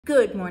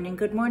Good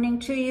morning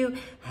to you.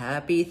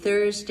 Happy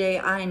Thursday.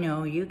 I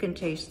know you can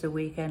taste the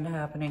weekend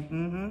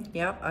happening.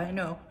 Yep, I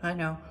know.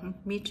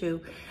 Me too.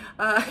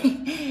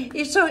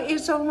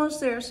 It's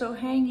almost there, so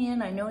hang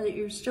in. I know that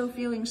you're still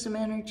feeling some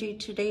energy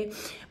today.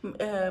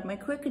 My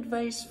quick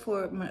advice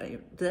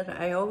that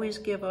I always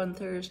give on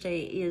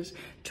Thursday is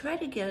try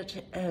to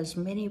get as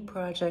many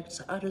projects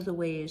out of the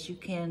way as you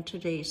can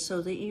today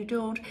so that you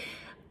don't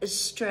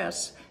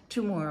stress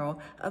tomorrow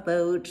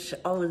about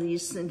all of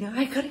these things.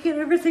 I gotta get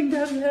everything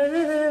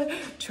done.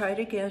 Try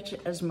to get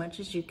as much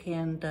as you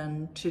can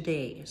done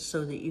today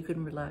so that you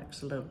can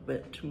relax a little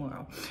bit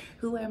tomorrow.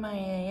 Who am I?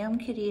 I am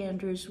Kitty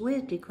Andrews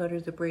with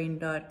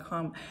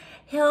declutterthebrain.com,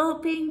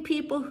 helping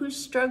people who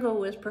struggle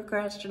with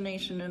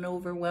procrastination and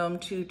overwhelm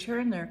to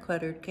turn their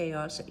cluttered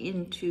chaos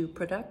into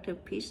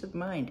productive peace of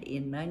mind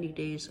in 90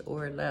 days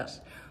or less.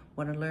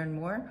 Want to learn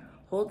more?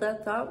 Hold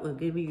that thought. We'll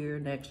give you your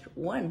next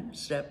one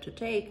step to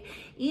take.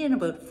 In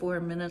about 4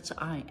 minutes,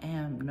 I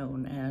am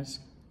known as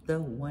the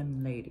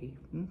One Lady.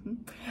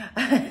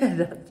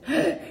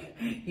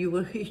 You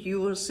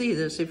will see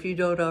this if you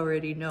don't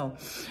already know.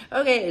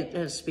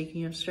 Okay,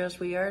 speaking of stress,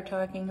 we are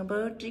talking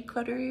about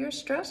declutter your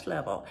stress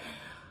level.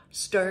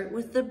 Start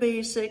with the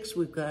basics.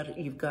 You've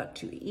got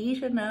to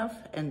eat enough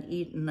and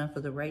eat enough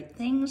of the right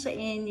things,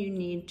 and you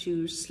need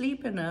to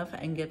sleep enough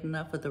and get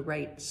enough of the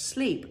right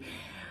sleep.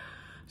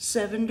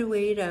 7 to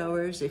 8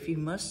 hours. If you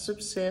must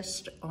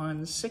subsist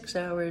on 6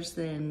 hours,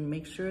 then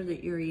make sure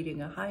that you're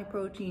eating a high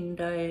protein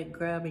diet,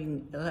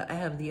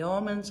 have the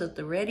almonds at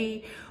the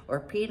ready, or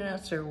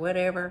peanuts or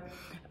whatever,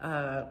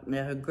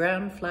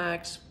 ground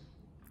flax,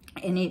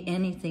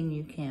 anything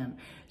you can.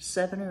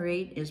 7 or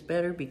 8 is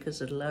better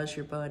because it allows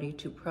your body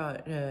to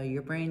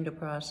your brain to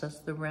process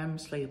the REM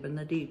sleep and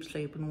the deep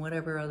sleep and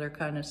whatever other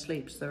kind of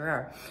sleeps there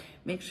are.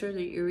 Make sure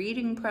that you're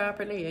eating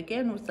properly,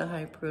 again with the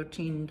high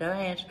protein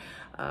diet,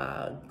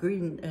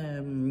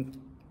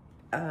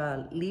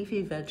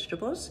 leafy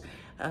vegetables,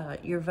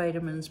 your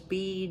vitamins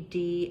B,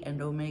 D,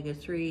 and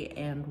omega-3,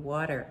 and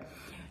water.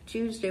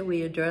 Tuesday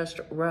we addressed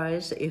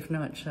rise, if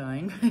not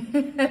shine.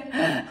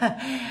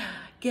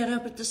 Get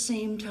up at the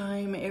same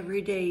time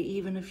every day,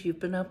 even if you've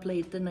been up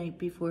late the night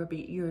before,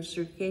 but your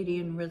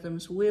circadian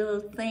rhythms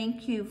will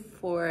thank you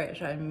for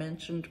it. I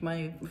mentioned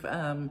my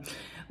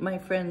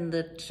friend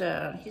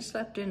that he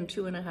slept in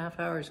 2.5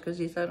 hours because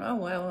he thought, oh,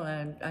 well,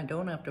 I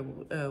don't have to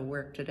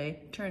work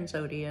today. Turns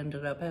out he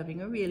ended up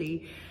having a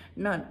really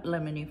not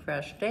lemony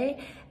fresh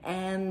day,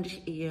 and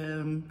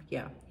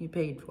he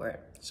paid for it.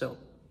 So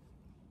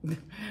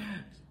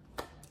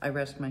I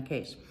rest my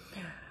case.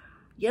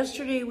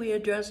 Yesterday, we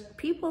addressed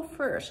people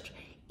first.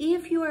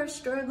 If you are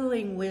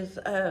struggling with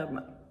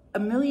a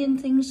million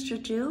things to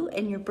do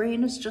and your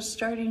brain is just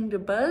starting to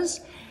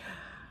buzz,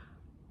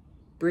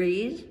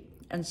 breathe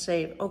and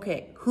say,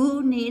 okay,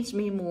 who needs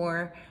me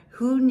more?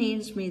 Who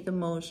needs me the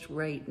most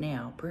right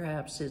now?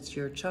 Perhaps it's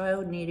your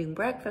child needing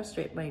breakfast.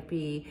 It might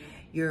be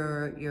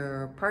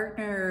your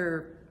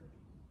partner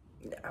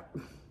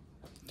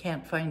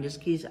can't find his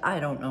keys. I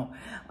don't know.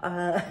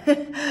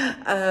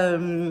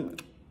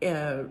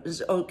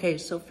 Okay,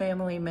 so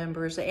family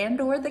members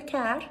and or the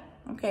cat.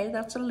 Okay,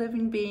 that's a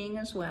living being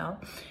as well.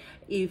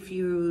 If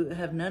you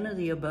have none of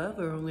the above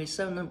or only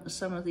some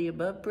of the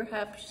above,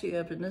 perhaps you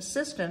have an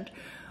assistant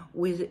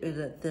with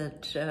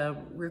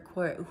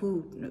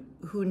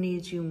who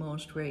needs you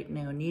most right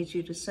now, needs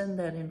you to send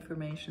that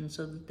information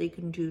so that they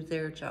can do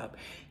their job.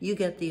 You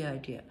get the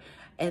idea.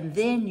 And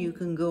then you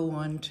can go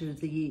on to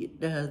the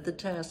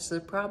tasks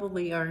that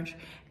probably aren't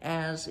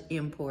as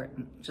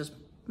important. Just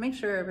make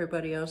sure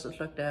everybody else is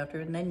looked after,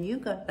 and then you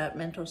got that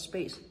mental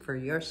space for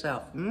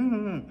yourself.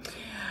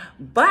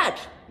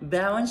 But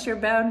balance your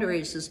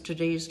boundaries is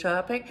today's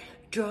topic.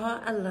 Draw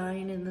a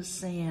line in the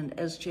sand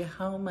as to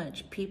how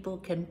much people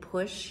can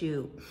push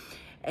you.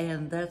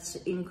 And that's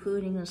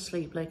including the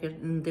sleep,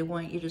 and they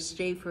want you to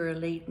stay for a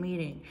late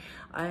meeting.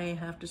 I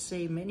have to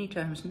say many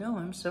times, no,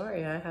 I'm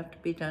sorry, I have to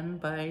be done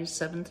by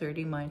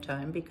 7:30 my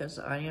time because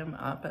I am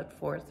up at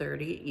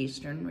 4:30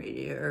 Eastern,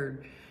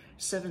 or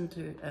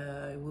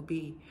 7:30 will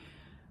be,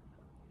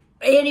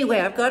 anyway,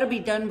 I've got to be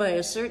done by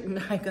a certain,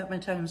 I got my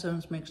time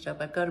zones mixed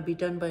up. I've got to be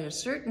done by a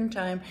certain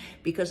time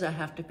because I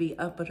have to be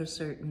up at a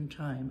certain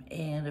time.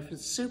 And if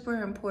it's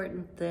super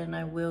important, then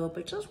I will,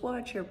 but just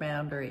watch your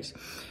boundaries.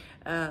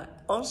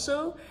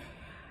 Also,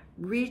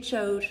 reach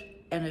out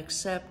and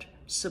accept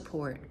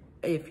support.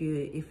 If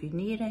you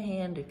need a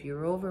hand, if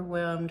you're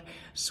overwhelmed,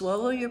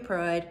 swallow your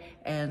pride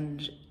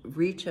and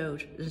reach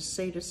out. Just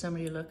say to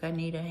somebody, look, I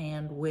need a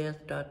hand with ...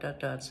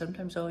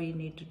 Sometimes all you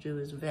need to do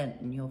is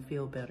vent and you'll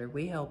feel better.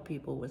 We help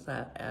people with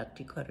that at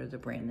Declutter the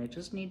Brain. They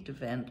just need to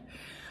vent.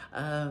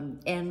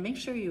 And make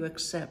sure you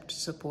accept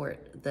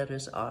support that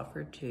is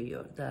offered to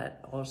you.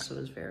 That also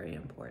is very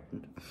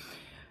important.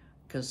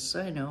 Because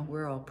I know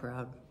we're all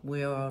proud.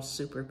 We are all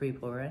super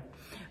people, right?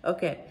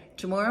 Okay,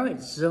 tomorrow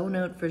it's Zone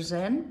Out for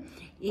Zen.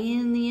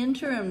 In the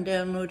interim,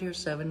 download your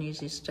 7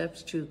 easy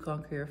steps to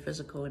conquer your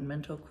physical and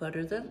mental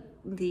clutter.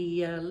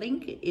 The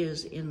link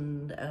is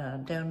in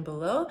down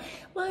below.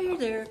 While you're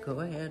there,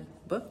 go ahead,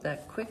 book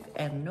that quick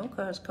and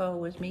no-cost call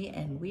with me,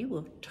 and we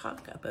will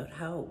talk about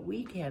how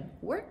we can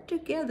work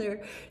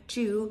together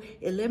to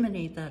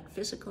eliminate that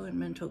physical and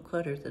mental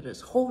clutter that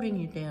is holding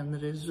you down,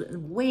 that is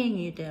weighing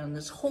you down,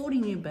 that's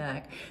holding you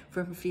back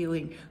from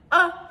feeling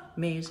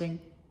amazing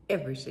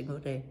every single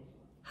day.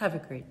 Have a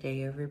great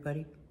day,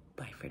 everybody.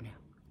 Bye for now.